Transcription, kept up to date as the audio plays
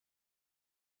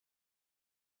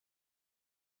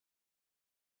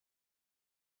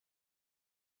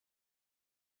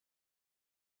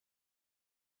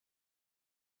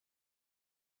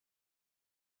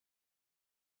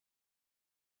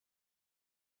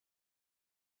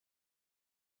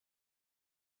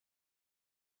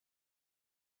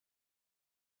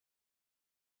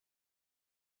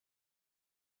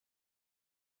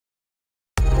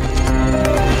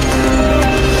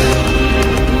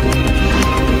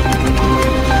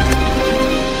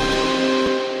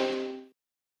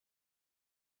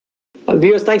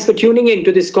Viewers, thanks for tuning in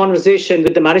to this conversation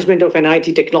with the management of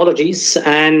NIT Technologies.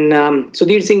 And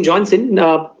Sudhir Singh joins in,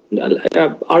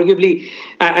 arguably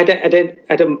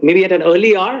maybe at an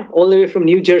early hour, all the way from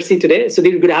New Jersey today.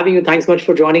 Sudhir, good having you. Thanks much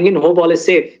for joining in. Hope all is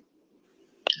safe.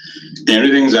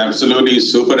 Everything's absolutely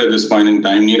super at this point in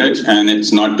time, Niraj, and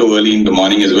it's not too early in the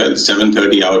morning as well.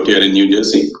 7:30 out here in New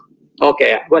Jersey.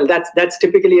 Okay, well, that's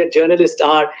typically a journalist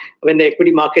hour when the equity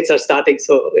markets are starting.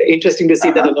 So interesting to see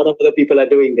that a lot of other people are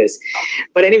doing this.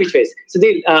 But anyways,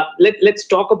 Sudhir, let's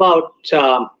talk about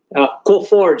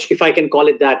Coforge, if I can call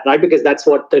it that, right? Because that's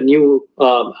what the new,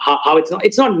 how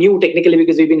it's not new technically,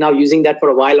 because we've been now using that for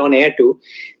a while on air too.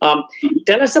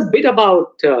 Tell us a bit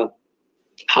about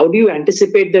how do you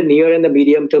anticipate the near and the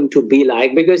medium term to be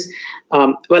like? Because,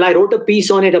 I wrote a piece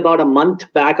on it about a month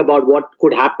back about what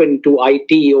could happen to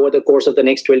IT over the course of the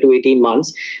next 12 to 18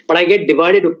 months. But I get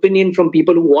divided opinion from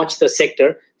people who watch the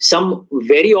sector, some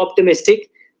very optimistic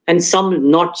and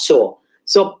some not so.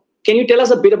 So can you tell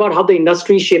us a bit about how the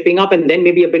industry is shaping up, and then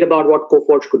maybe a bit about what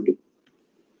Coforge could do?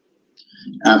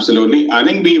 Absolutely. I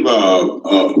think we've,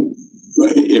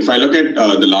 if I look at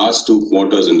the last 2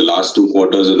 quarters, and the last 2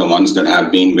 quarters are the ones that have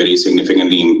been very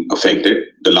significantly affected,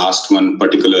 the last one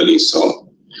particularly so.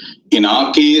 In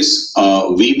our case,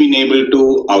 we've been able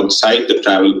to, outside the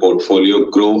travel portfolio,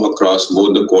 grow across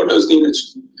both the quarters, Niraj.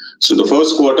 So the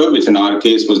first quarter, which in our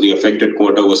case was the affected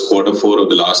quarter, was Q4 of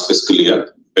the last fiscal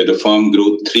year, where the firm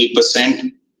grew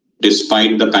 3%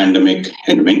 despite the pandemic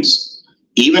headwinds.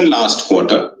 Even last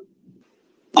quarter,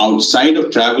 outside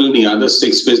of travel, the other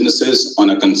 6 businesses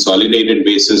on a consolidated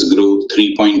basis grew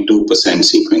 3.2%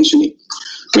 sequentially.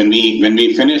 When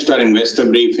we finished our investor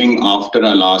briefing after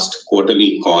our last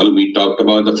quarterly call, we talked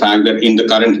about the fact that in the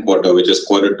current quarter, which is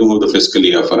Q2 of the fiscal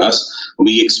year for us,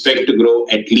 we expect to grow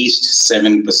at least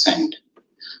 7%.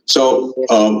 So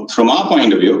from our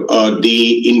point of view,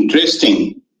 the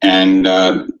interesting and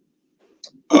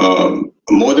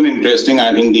more than interesting,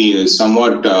 I think the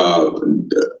somewhat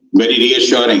very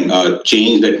reassuring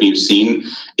change that we've seen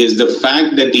is the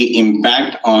fact that the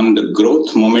impact on the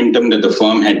growth momentum that the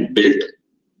firm had built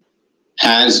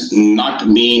has not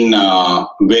been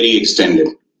very extended,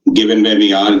 given where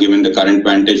we are, given the current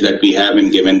vantage that we have, and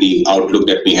given the outlook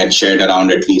that we had shared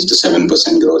around at least a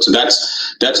 7% growth. So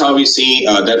that's how we see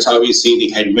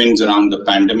the headwinds around the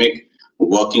pandemic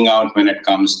working out when it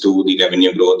comes to the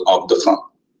revenue growth of the firm.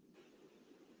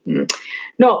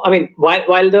 No, I mean,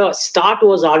 while the start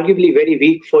was arguably very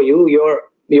weak for you,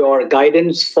 your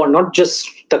guidance for not just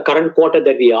the current quarter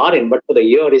that we are in, but for the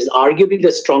year is arguably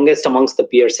the strongest amongst the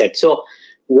peer set. So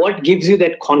what gives you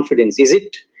that confidence? Is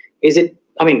it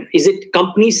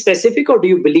company specific, or do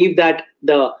you believe that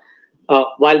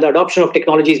while the adoption of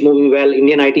technology is moving well,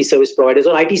 Indian IT service providers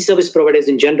or IT service providers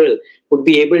in general would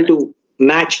be able to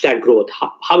match that growth?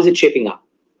 How is it shaping up?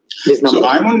 So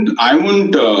I won't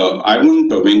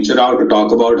venture out to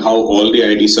talk about how all the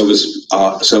IT services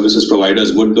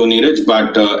providers would do, Niraj.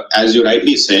 But as you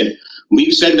rightly said,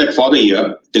 we've said that for the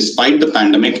year, despite the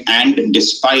pandemic and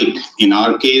despite, in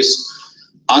our case,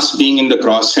 us being in the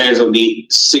crosshairs of the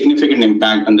significant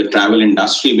impact on the travel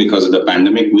industry because of the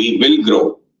pandemic, we will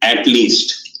grow at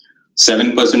least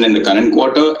 7% in the current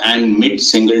quarter and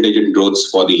mid-single-digit growths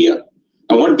for the year.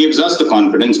 Now, what gives us the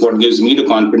confidence, what gives me the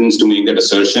confidence to make that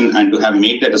assertion and to have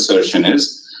made that assertion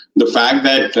is the fact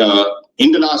that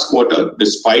in the last quarter,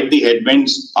 despite the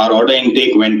headwinds, our order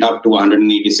intake went up to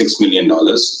 $186 million.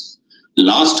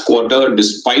 Last quarter,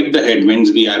 despite the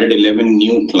headwinds, we added 11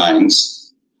 new clients.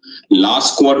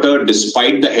 Last quarter,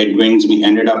 despite the headwinds, we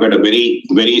ended up at a very,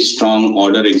 very strong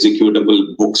order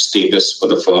executable book status for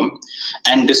the firm.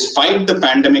 And despite the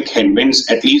pandemic headwinds,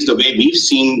 at least the way we've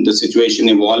seen the situation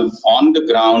evolve on the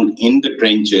ground in the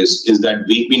trenches is that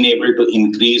we've been able to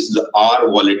increase our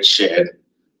wallet share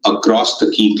across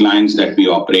the key clients that we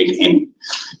operate in.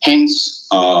 Hence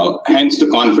the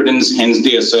confidence, hence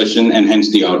the assertion, and hence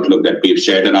the outlook that we've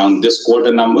shared around this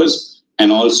quarter numbers, and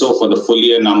also for the full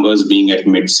year numbers being at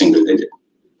mid-single digit.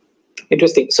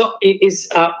 Interesting. So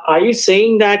are you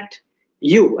saying that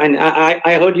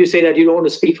I heard you say that you don't want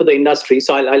to speak for the industry,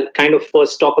 so I'll kind of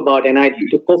first talk about NIT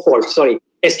to Coforge. Sorry,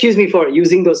 excuse me for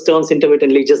using those terms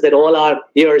intermittently, just that all our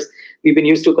years we've been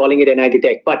used to calling it NIT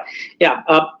Tech. But yeah,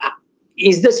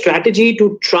 is the strategy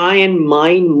to try and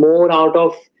mine more out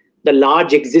of the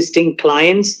large existing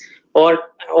clients, or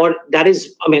that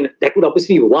is, I mean, that would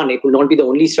obviously be one, it will not be the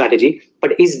only strategy,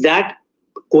 but is that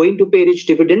going to pay rich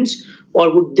dividends,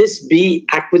 or would this be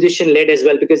acquisition led as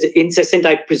well? Because Incessant,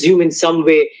 I presume, in some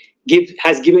way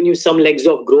has given you some legs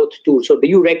of growth too. So do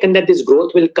you reckon that this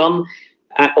growth will come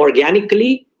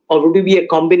organically, or would it be a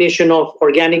combination of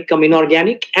organic come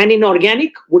inorganic? And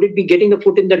inorganic, would it be getting a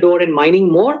foot in the door and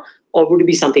mining more, or would it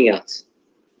be something else?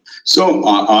 So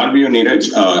our view, Niraj,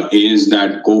 is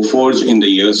that Coforge in the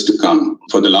years to come,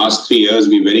 for the last 3 years,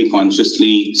 we very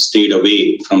consciously stayed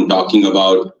away from talking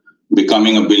about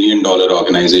becoming a $1 billion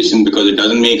organization, because it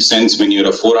doesn't make sense when you're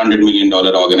a $400 million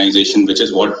organization, which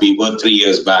is what we were 3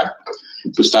 years back,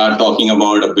 to start talking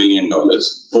about $1 billion.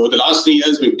 Over the last 3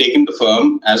 years, we've taken the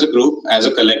firm as a group, as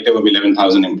a collective of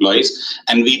 11,000 employees,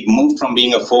 and we've moved from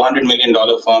being a $400 million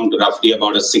firm to roughly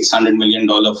about a $600 million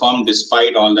firm,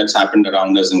 despite all that's happened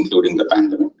around us, including the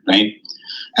pandemic, right?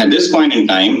 At this point in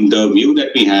time, the view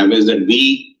that we have is that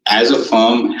we, as a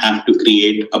firm, have to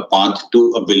create a path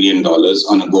to $1 billion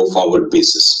on a go-forward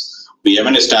basis. We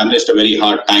haven't established a very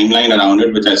hard timeline around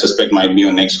it, which I suspect might be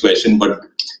your next question, but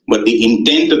the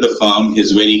intent of the firm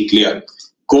is very clear.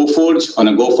 Coforge, on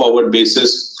a go-forward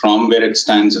basis, from where it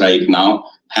stands right now,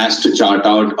 has to chart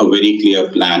out a very clear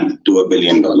plan to $1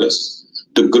 billion.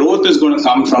 The growth is going to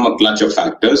come from a clutch of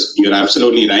factors. You're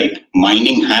absolutely right.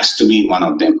 Mining has to be one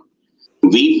of them.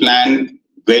 We plan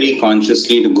very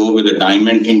consciously to go with a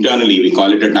diamond internally. We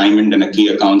call it a diamond and a key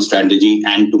account strategy,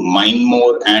 and to mine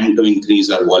more and to increase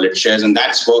our wallet shares. And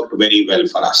that's worked very well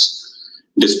for us.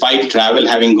 Despite travel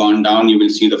having gone down, you will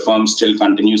see the firm still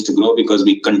continues to grow because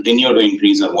we continue to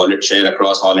increase our wallet share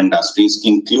across all industries,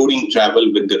 including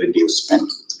travel with the reduced spend.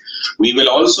 We will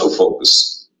also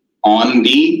focus on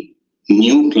the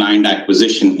new client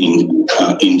acquisition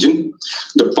engine.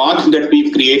 The path that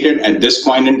we've created at this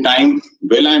point in time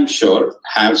will, I'm sure,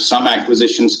 have some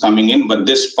acquisitions coming in, but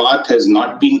this path has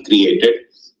not been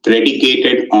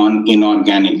predicated on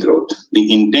inorganic growth.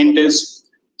 The intent is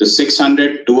the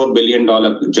 $600 to $1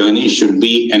 billion journey should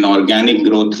be an organic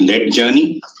growth-led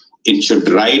journey. It should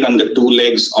ride on the two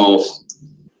legs of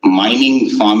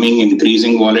mining, farming,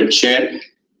 increasing wallet share,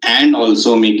 and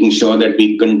also making sure that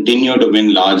we continue to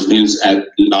win large deals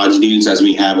as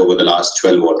we have over the last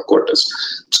 12 odd quarters.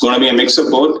 It's going to be a mix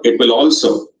of both. It will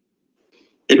also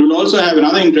have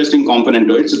another interesting component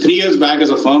to it. So 3 years back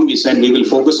as a firm, we said we will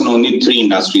focus on only 3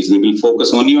 industries. We will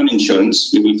focus only on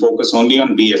insurance. We will focus only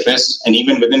on BFS, and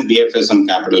even within BFS on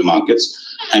capital markets.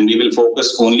 And we will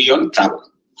focus only on travel.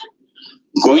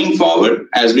 Going forward,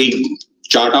 as we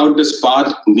chart out this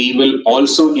path, we will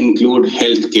also include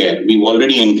healthcare. We've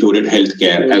already included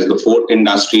healthcare as the 4th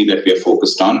industry that we are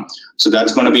focused on. So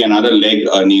that's going to be another leg,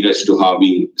 Niraj, to how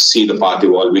we see the path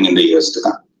evolving in the years to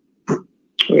come.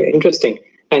 Okay, interesting.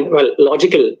 And well,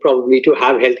 logical probably to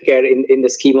have healthcare in the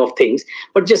scheme of things.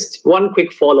 But just one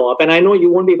quick follow-up, and I know you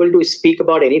won't be able to speak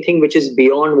about anything which is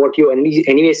beyond what you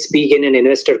anyway speak in an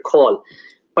investor call.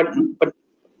 But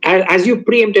as you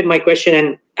preempted my question,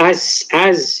 and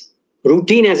as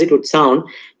routine as it would sound,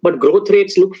 but growth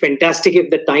rates look fantastic if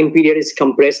the time period is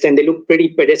compressed, and they look pretty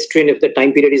pedestrian if the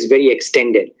time period is very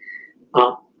extended.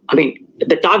 I mean,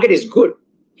 the target is good.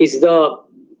 Is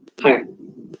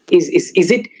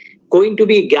it going to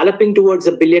be galloping towards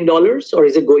 $1 billion, or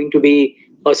is it going to be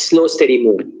a slow, steady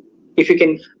move? If you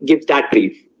can give that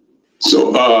brief.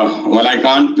 So while I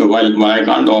can't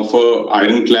offer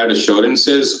ironclad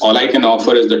assurances, all I can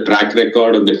offer is the track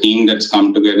record of the team that's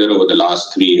come together over the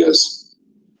last 3 years.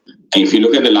 And if you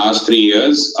look at the last 3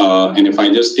 years, and if I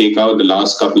just take out the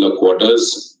last couple of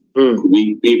quarters,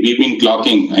 we've been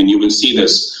clocking, and you will see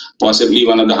this, possibly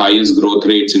one of the highest growth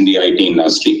rates in the IT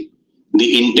industry.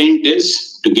 The intent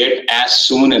is to get as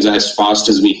soon as fast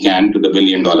as we can to the $1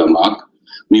 billion mark.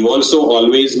 We've also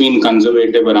always been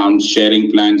conservative around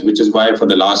sharing plans, which is why for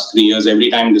the last 3 years, every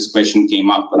time this question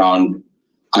came up around,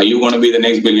 are you going to be the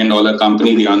next $1 billion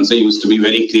company? The answer used to be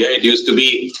very clear. It used to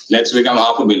be, let's become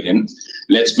 $500 million.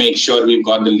 Let's make sure we've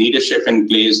got the leadership in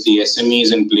place, the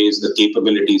SMEs in place, the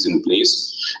capabilities in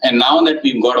place. And now that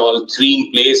we've got all 3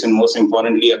 in place, and most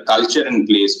importantly, a culture in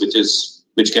place,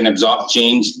 which can absorb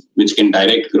change, which can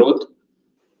direct growth,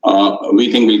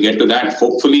 we think we'll get to that.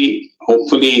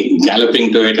 Hopefully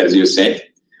galloping to it, as you said,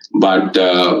 but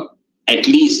at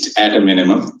least at a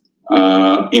minimum,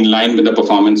 in line with the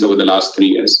performance over the last 3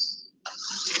 years.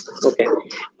 Okay.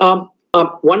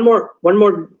 One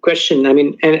more question. I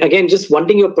mean, and again, just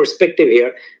wanting your perspective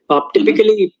here.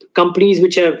 Typically, companies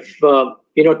which have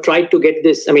tried to get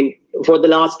this. I mean, for the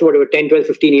last 10, 12,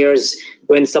 15 years,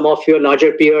 when some of your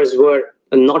larger peers were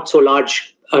not so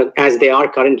large as they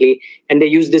are currently, and they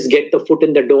use this get the foot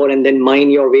in the door and then mine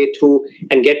your way through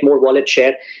and get more wallet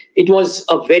share. It was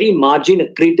a very margin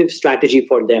accretive strategy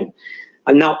for them.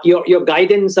 And now your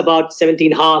guidance about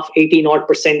 17.5%,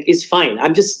 18% is fine.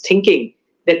 I'm just thinking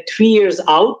that 3 years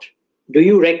out, do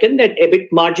you reckon that EBIT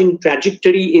margin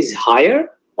trajectory is higher,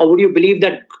 Or would you believe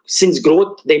that since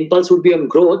growth, the impulse would be on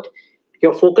growth,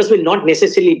 your focus will not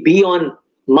necessarily be on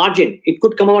margin? It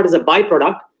could come out as a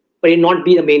byproduct, but it not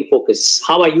be the main focus.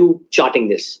 How are you charting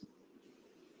this?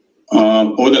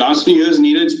 Over the last few years,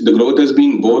 Niraj, the growth has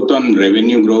been both on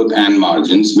revenue growth and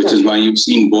margins, which is why you've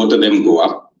seen both of them go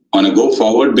up. On a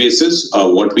go-forward basis,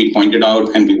 what we pointed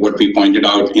out and what we pointed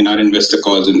out in our investor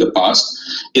calls in the past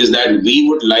is that we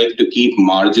would like to keep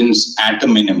margins at a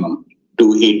minimum to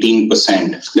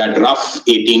 18%, that rough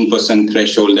 18%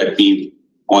 threshold that we've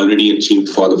already achieved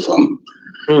for the firm.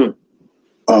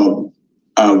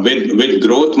 With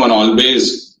growth, one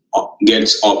always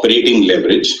gets operating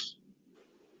leverage.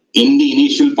 In the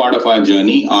initial part of our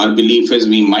journey, our belief is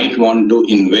we might want to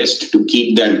invest to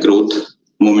keep that growth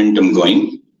momentum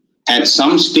going. At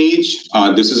some stage,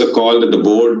 this is a call that the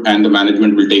board and the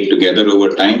management will take together over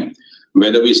time.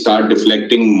 Whether we start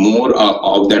deflecting more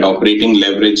of that operating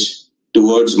leverage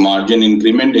towards margin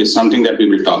increment is something that we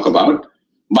will talk about.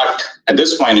 But at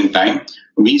this point in time,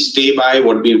 we stay by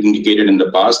what we've indicated in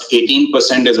the past.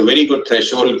 18% is a very good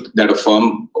threshold that a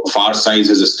firm of our size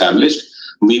has established.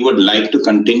 We would like to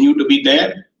continue to be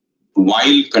there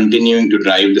while continuing to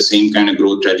drive the same kind of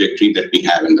growth trajectory that we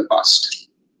have in the past.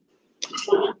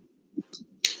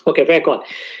 Okay, fair call.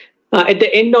 At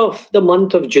the end of the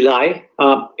month of July,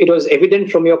 it was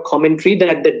evident from your commentary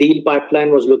that the deal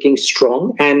pipeline was looking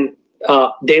strong, and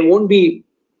there won't be,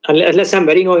 unless I'm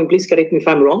very wrong, please correct me if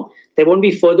I'm wrong, there won't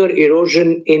be further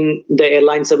erosion in the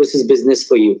airline services business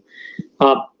for you.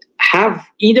 Have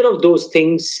either of those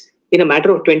things, in a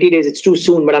matter of 20 days, it's too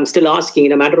soon, but I'm still asking,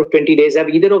 in a matter of 20 days, have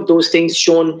either of those things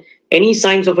shown any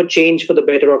signs of a change for the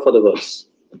better or for the worse?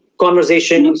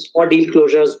 Conversations or deal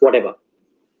closures, whatever.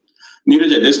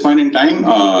 Niraj, at this point in time,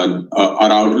 our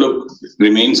outlook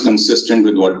remains consistent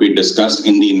with what we discussed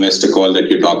in the investor call that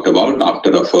you talked about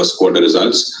after our first quarter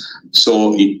results.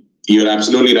 So you're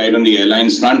absolutely right on the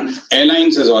airlines front.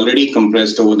 Airlines has already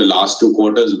compressed over the last 2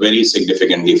 quarters very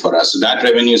significantly for us. So that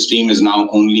revenue stream is now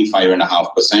only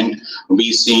 5.5%.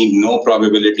 We see no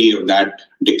probability of that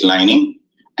declining.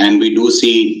 And we do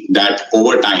see that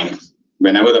over time,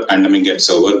 whenever the pandemic gets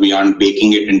over, we aren't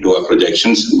baking it into our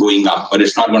projections going up, but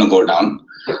it's not going to go down.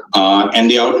 And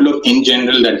the outlook in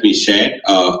general that we share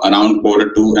around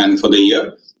Q2 and for the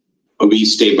year, we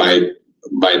stay by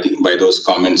those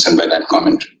comments and by that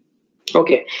commentary.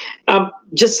 Okay.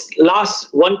 Just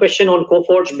last one question on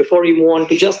Coforge before we move on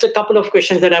to just a couple of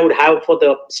questions that I would have for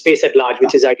the space at large,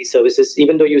 which is IT services.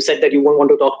 Even though you said that you won't want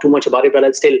to talk too much about it, but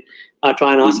I'll still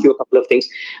try and ask you a couple of things.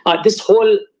 This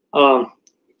whole,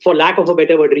 for lack of a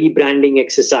better word, rebranding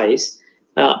exercise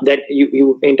that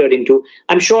you entered into,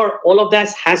 I'm sure all of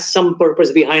that has some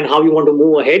purpose behind how you want to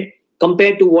move ahead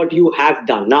compared to what you have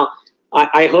done. Now,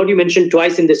 I heard you mention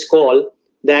twice in this call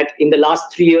that in the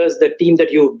last 3 years, the team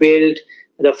that you've built,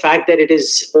 the fact that it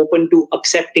is open to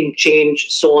accepting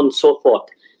change, so on and so forth.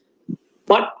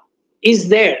 But is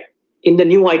there, in the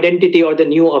new identity or the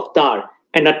new avatar,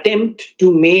 an attempt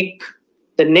to make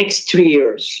the next 3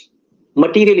 years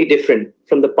materially different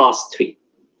from the past 3?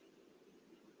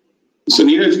 So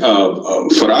Niraj,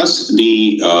 for us,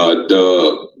 the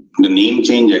name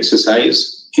change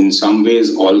exercise in some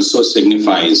ways also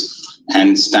signifies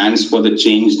and stands for the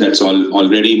change that's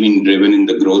already been driven in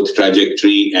the growth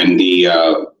trajectory and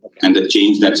the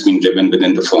change that's been driven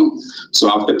within the firm. So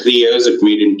after 3 years, it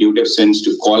made intuitive sense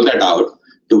to call that out,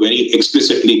 to very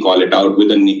explicitly call it out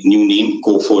with a new name,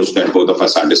 Coforge, that both of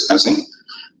us are discussing.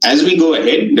 As we go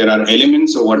ahead, there are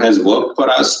elements of what has worked for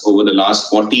us over the last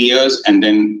 40 years and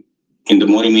then in the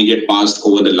more immediate past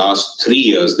over the last 3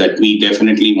 years that we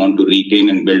definitely want to retain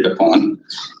and build upon.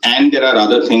 And there are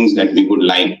other things that we would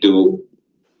like to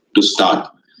start.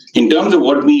 In terms of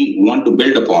what we want to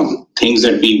build upon, things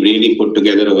that we really put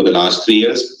together over the last 3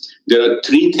 years, there are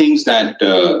 3 things that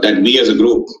we as a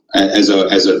group, as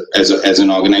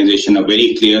an organization, are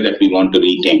very clear that we want to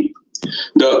retain.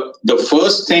 The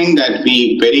first thing that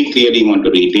we very clearly want to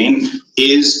retain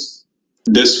is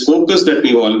this focus that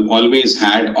we've always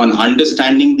had on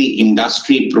understanding the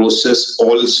industry process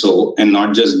also and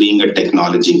not just being a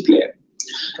technology player.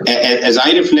 As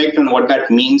I reflect on what that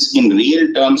means in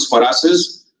real terms for us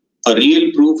is, a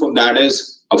real proof of that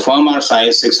is a firm our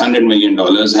size, $600 million,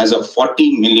 has a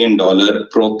 $40 million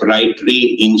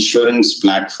proprietary insurance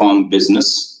platform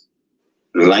business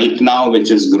right now,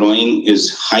 which is growing,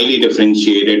 is highly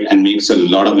differentiated and makes a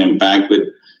lot of impact with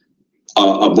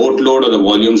a boatload of the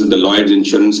volumes of the Lloyd's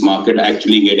insurance market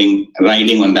actually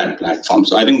riding on that platform.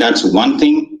 So I think that's one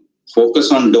thing.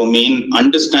 Focus on domain,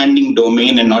 understanding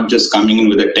domain, and not just coming in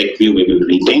with a tech view we will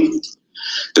retain.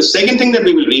 The second thing that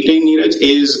we will retain, Niraj,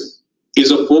 is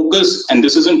is a focus, and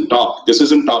this isn't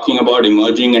talking about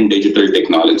emerging and digital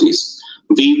technologies.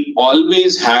 We've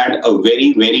always had a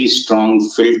very, very strong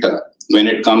filter when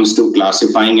it comes to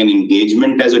classifying an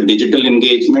engagement as a digital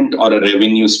engagement or a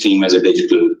revenue stream as a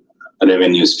digital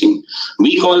revenue stream.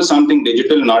 We call something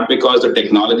digital not because the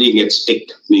technology gets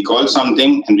ticked. We call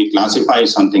something and we classify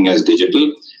something as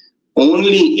digital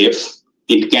only if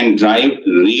it can drive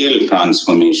real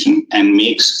transformation and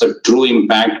makes a true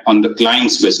impact on the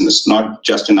client's business, not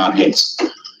just in our heads.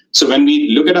 So when we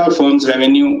look at our firm's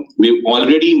revenue, we've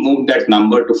already moved that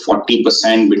number to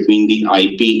 40% between the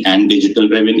IP and digital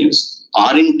revenues.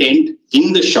 Our intent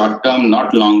in the short term,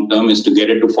 not long term, is to get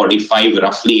it to 45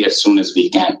 roughly as soon as we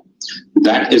can.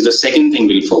 That is the second thing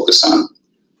we'll focus on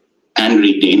and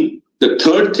retain. The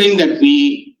third thing that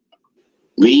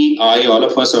all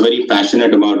of us are very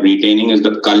passionate about retaining is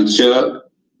the culture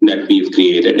that we've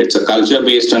created. It's a culture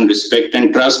based on respect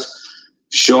and trust.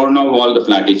 Shorn of all the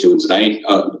platitudes, right?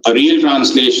 A real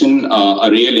translation, a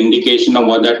real indication of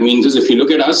what that means is if you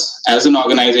look at us as an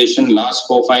organization, last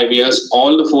 4-5 years,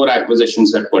 all the 4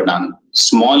 acquisitions that were done,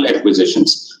 small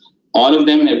acquisitions, all of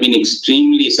them have been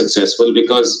extremely successful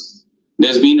because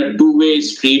there's been a two-way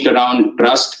street around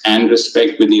trust and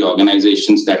respect with the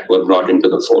organizations that were brought into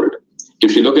the fold.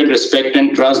 If you look at respect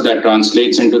and trust, that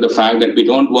translates into the fact that we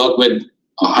don't work with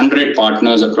 100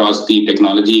 partners across the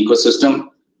technology ecosystem.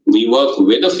 We work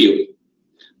with a few,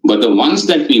 but the ones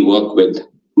that we work with,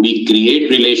 we create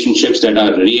relationships that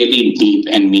are really deep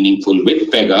and meaningful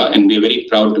with Pega, and we're very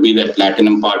proud to be their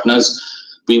platinum partners.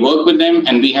 We work with them,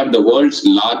 and we have the world's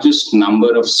largest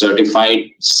number of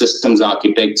certified systems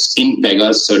architects in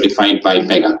Pega certified by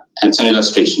Pega. That's an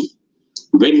illustration.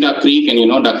 With Duck Creek,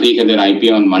 and Duck Creek had their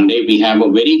IP on Monday, we have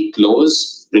a very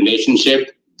close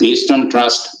relationship based on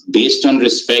trust, based on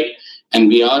respect, and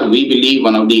we believe,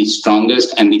 one of the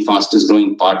strongest and the fastest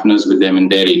growing partners with them in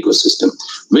their ecosystem.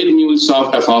 With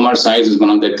MuleSoft, a firm our size is one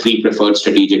of their 3 preferred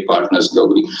strategic partners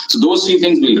globally. So those 3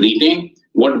 things we'll retain.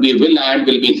 What we will add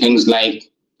will be things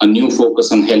like a new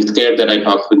focus on healthcare that I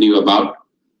talked with you about.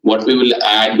 What we will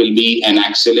add will be an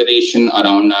acceleration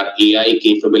around our AI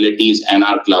capabilities and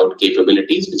our cloud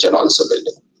capabilities, which are also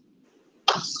building.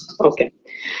 Okay.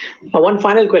 One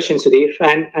final question, Sudhir,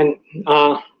 and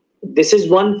this is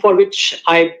one for which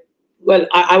I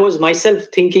was myself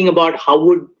thinking about how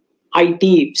would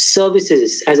IT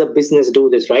services as a business do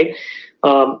this, right?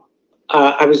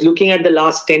 I was looking at the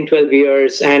last 10, 12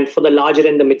 years, and for the larger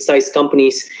and the mid-sized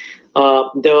companies,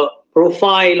 the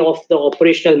profile of the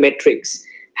operational metrics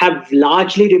have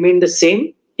largely remained the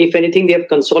same. If anything, they have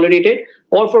consolidated,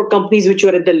 or for companies which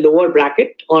were at the lower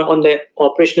bracket on the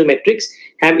operational metrics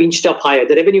have inched up higher.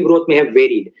 The revenue growth may have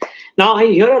varied. Now, I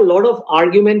hear a lot of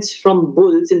arguments from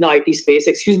bulls in the IT space.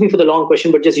 Excuse me for the long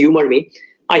question, but just humor me.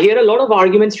 I hear a lot of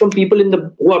arguments from people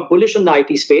who are bullish on the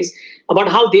IT space about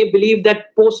how they believe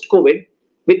that post-COVID,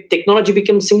 with technology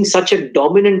becoming such a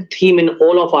dominant theme in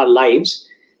all of our lives,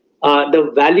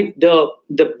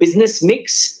 the business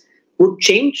mix would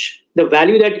change. The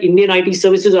value that Indian IT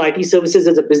services or IT services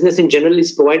as a business in general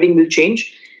is providing will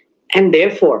change. And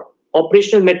therefore,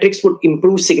 operational metrics would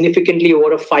improve significantly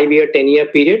over a 5-year, 10-year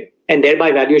period, and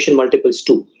thereby valuation multiples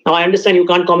too. Now, I understand you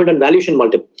can't comment on valuation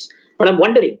multiples, but I'm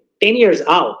wondering, 10 years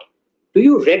out, do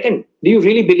you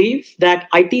really believe that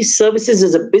IT services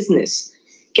as a business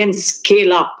can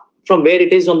scale up from where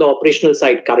it is on the operational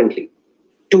side currently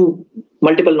to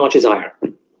multiple notches higher?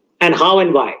 And how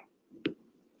and why?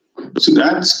 So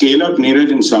that scale up,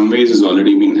 Niraj, in some ways has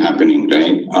already been happening,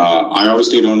 right? I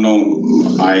obviously don't know.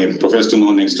 I profess to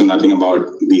know next to nothing about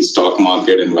the stock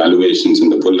market and valuations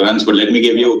and the bull runs, but let me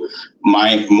give you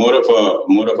my more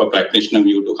of a practitioner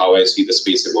view to how I see the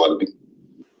space evolving.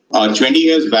 20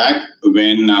 years back,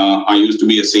 when I used to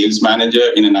be a sales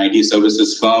manager in an IT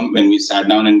services firm, when we sat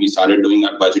down and we started doing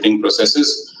our budgeting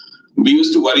processes, we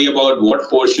used to worry about what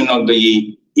portion of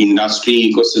the industry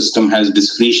ecosystem has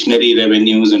discretionary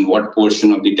revenues and what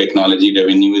portion of the technology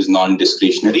revenue is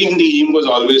non-discretionary. And the aim was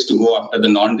always to go after the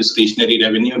non-discretionary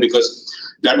revenue because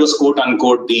that was quote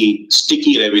unquote the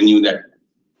sticky revenue that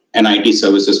an IT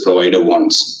services provider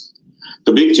wants.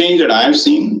 The big change that I have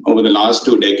seen over the last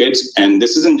 2 decades, and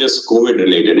this isn't just COVID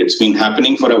related, it's been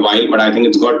happening for a while, but I think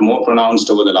it's got more pronounced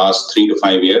over the last 3 to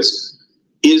 5 years,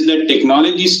 is that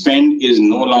technology spend is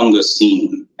no longer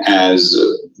seen as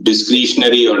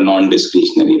discretionary or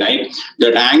non-discretionary, right?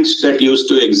 That angst that used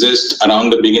to exist around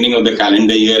the beginning of the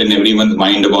calendar year in everyone's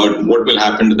mind about what will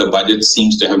happen to the budget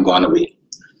seems to have gone away.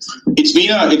 It's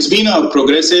been a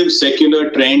progressive secular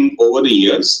trend over the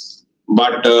years,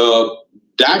 but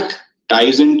that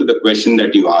ties into the question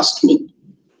that you asked me.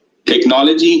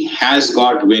 technology has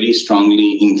got very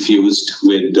strongly infused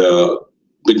with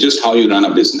just how you run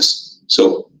a business.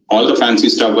 So all the fancy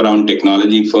stuff around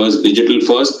technology first, digital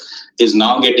first, is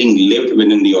now getting lived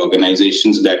within the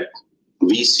organizations that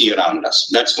we see around us.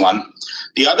 That's one.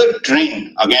 The other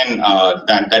trend, again,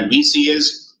 that we see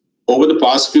is over the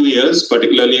past few years,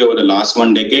 particularly over the last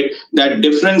 1 decade, that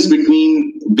difference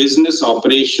between business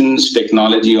operations,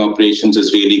 technology operations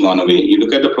has really gone away. You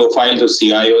look at the profiles of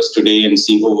CIOs today and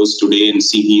COOs today and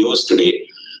CEOs today,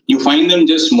 you find them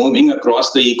just moving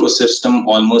across the ecosystem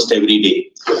almost every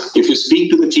day. If you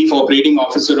speak to the chief operating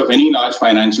officer of any large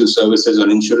financial services or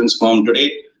insurance firm today,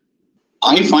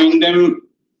 I find them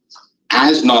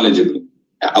as knowledgeable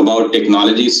about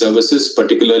technology services,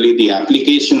 particularly the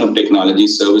application of technology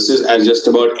services, as just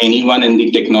about anyone in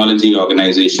the technology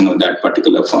organization of that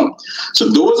particular firm. So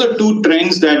those are two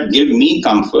trends that give me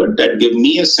comfort, that give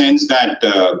me a sense that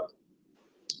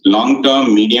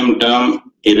long-term, medium-term,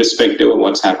 irrespective of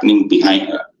what's happening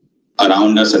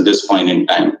around us at this point in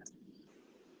time,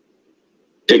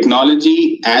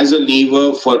 technology as a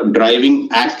lever for driving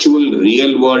actual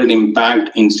real-world impact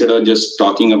instead of just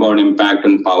talking about impact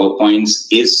on PowerPoints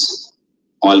is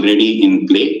already in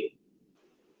play.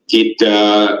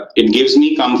 It gives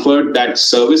me comfort that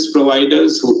service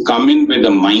providers who come in with a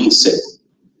mindset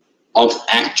of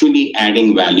actually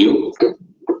adding value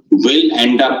will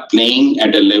end up playing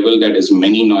at a level that is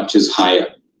many notches higher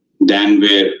than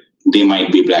where they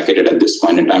might be bracketed at this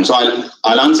point in time. So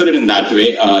I'll answer it in that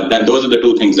way. That those are the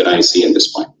two things that I see at this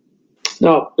point.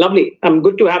 No, lovely.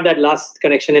 Good to have that last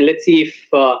connection. And let's see if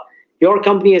your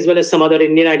company as well as some other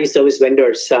Indian IT service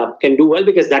vendors can do well,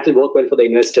 because that will work well for the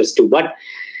investors too. But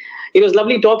it was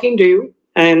lovely talking to you.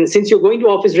 And since you're going to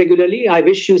office regularly, I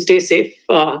wish you stay safe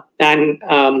and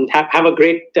have a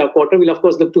great quarter. We'll, of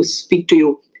course, look to speak to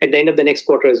you at the end of the next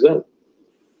quarter as well.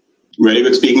 Very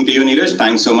good speaking to you, Niraj.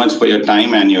 Thanks so much for your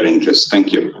time and your interest.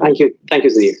 Thank you. Thank you. Thank you,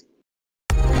 Sudhir.